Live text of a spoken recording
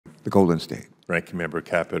the Golden State. Ranking Member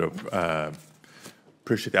Capito,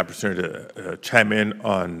 appreciate the opportunity to chime in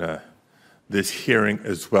on this hearing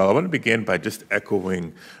as well. I want to begin by just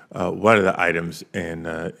echoing one of the items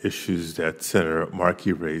and issues that Senator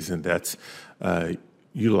Markey raised, and that's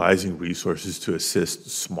utilizing resources to assist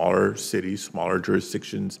smaller cities, smaller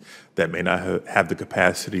jurisdictions that may not have the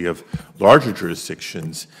capacity of larger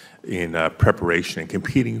jurisdictions in preparation and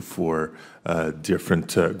competing for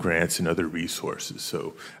different grants and other resources.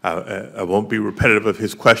 So I won't be repetitive of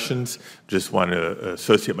his questions, just want to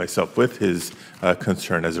associate myself with his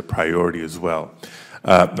concern as a priority as well.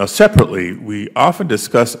 Now, separately, we often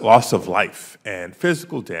discuss loss of life and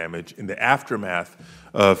physical damage in the aftermath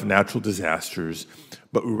of natural disasters,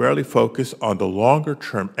 but we rarely focus on the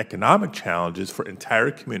longer-term economic challenges for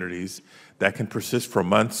entire communities that can persist for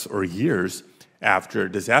months or years after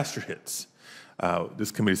a disaster hits.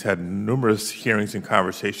 This committee's had numerous hearings and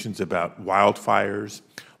conversations about wildfires,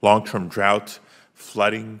 long-term drought,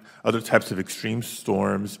 flooding, other types of extreme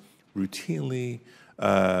storms, routinely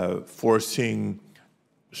forcing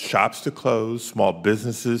shops to close, small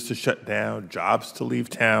businesses to shut down, jobs to leave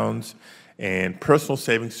towns, and personal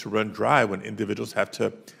savings to run dry when individuals have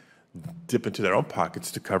to dip into their own pockets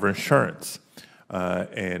to cover insurance.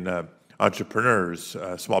 And entrepreneurs,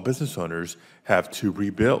 small business owners have to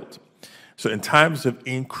rebuild. So in times of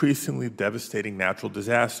increasingly devastating natural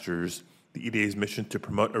disasters, the EDA's mission to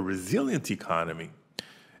promote a resilient economy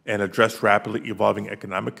and address rapidly evolving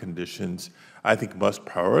economic conditions, I think must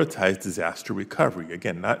prioritize disaster recovery.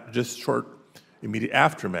 Again, not just short, immediate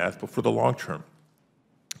aftermath, but for the long term.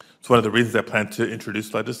 It's one of the reasons I plan to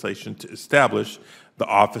introduce legislation to establish the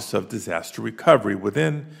Office of Disaster Recovery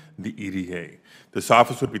within the EDA. This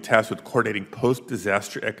office would be tasked with coordinating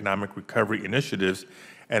post-disaster economic recovery initiatives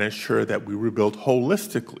and ensure that we rebuild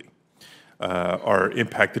holistically our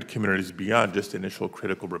impacted communities beyond just initial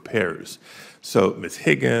critical repairs. So, Ms.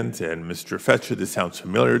 Higgins and Mr. Fetcher, this sounds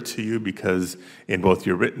familiar to you because in both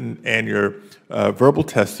your written and your verbal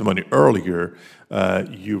testimony earlier,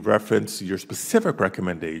 you referenced your specific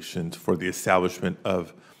recommendations for the establishment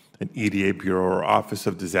of an EDA Bureau or Office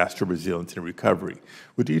of Disaster Resilience and Recovery.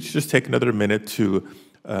 Would you each just take another minute to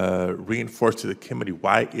reinforce to the committee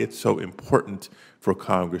why it's so important for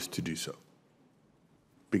Congress to do so?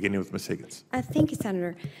 Beginning with Ms. Higgins. Thank you,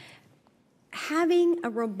 Senator. Having a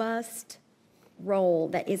robust role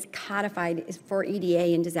that is codified for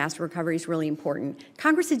EDA and disaster recovery is really important.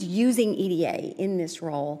 Congress is using EDA in this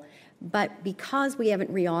role, but because we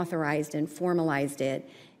haven't reauthorized and formalized it,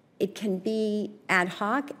 it can be ad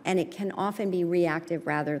hoc and it can often be reactive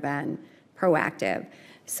rather than proactive.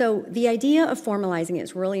 So the idea of formalizing it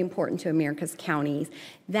is really important to America's counties,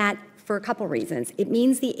 that for a couple reasons. It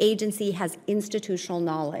means the agency has institutional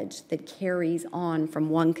knowledge that carries on from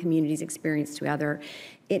one community's experience to other.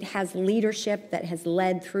 It has leadership that has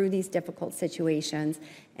led through these difficult situations.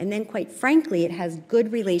 And then, quite frankly, it has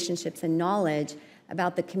good relationships and knowledge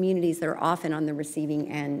about the communities that are often on the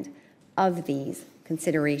receiving end of these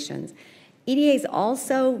considerations. EDA is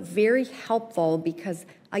also very helpful because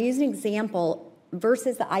I'll use an example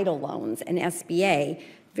versus the EIDL loans and SBA,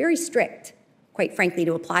 very strict, quite frankly,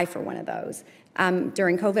 to apply for one of those.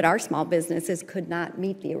 During COVID, our small businesses could not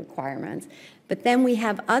meet the requirements. But then we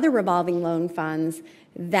have other revolving loan funds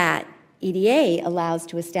that EDA allows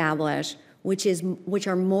to establish, which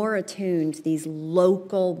are more attuned to these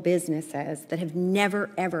local businesses that have never,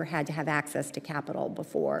 ever had to have access to capital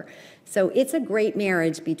before. So it's a great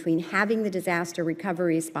marriage between having the disaster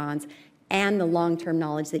recovery response and the long-term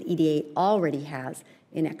knowledge that EDA already has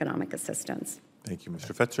in economic assistance. Thank you.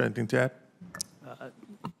 Mr. Fetzer, anything to add?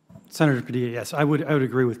 Senator Padilla, yes, I would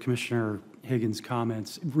agree with Commissioner Higgins'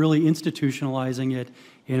 comments. Really institutionalizing it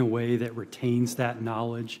in a way that retains that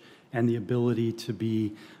knowledge and the ability to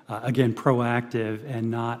be, again, proactive and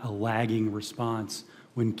not a lagging response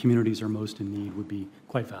when communities are most in need would be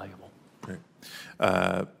quite valuable. Great.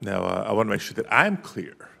 Now, I want to make sure that I'm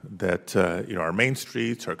clear that our main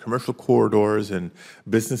streets, our commercial corridors, and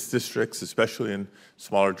business districts, especially in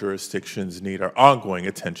smaller jurisdictions, need our ongoing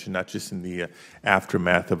attention, not just in the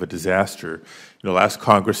aftermath of a disaster. Last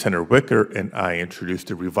Congress, Senator Wicker and I introduced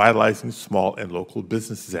the Revitalizing Small and Local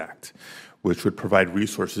Businesses Act, which would provide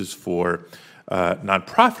resources for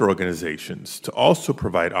nonprofit organizations to also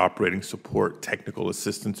provide operating support, technical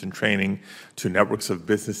assistance, and training to networks of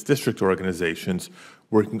business district organizations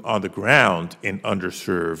working on the ground in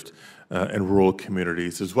underserved and rural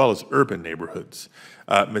communities, as well as urban neighborhoods.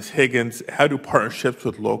 Ms. Higgins, how do partnerships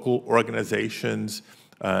with local organizations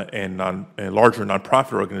and larger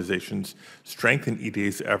nonprofit organizations strengthen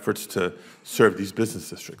EDA's efforts to serve these business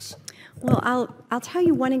districts? Well, I'll tell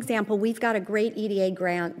you one example. We've got a great EDA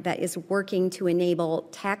grant that is working to enable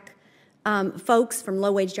tech folks from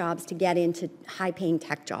low-wage jobs to get into high-paying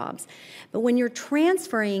tech jobs. But when you're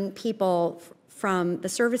transferring people from the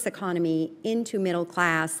service economy into middle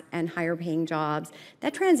class and higher paying jobs,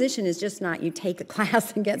 that transition is just not you take a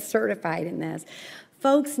class and get certified in this.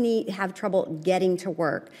 Folks have trouble getting to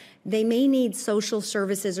work. They may need social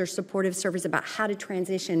services or supportive service about how to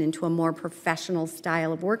transition into a more professional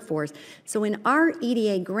style of workforce. So in our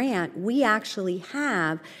EDA grant, we actually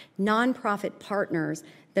have nonprofit partners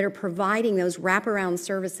that are providing those wraparound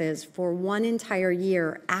services for one entire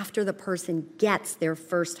year after the person gets their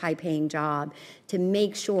first high-paying job to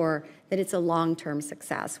make sure that it's a long-term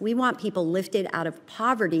success. We want people lifted out of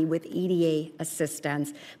poverty with EDA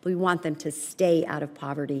assistance, but we want them to stay out of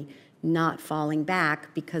poverty, not falling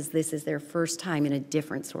back because this is their first time in a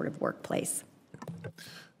different sort of workplace.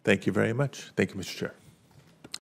 Thank you very much. Thank you, Mr. Chair.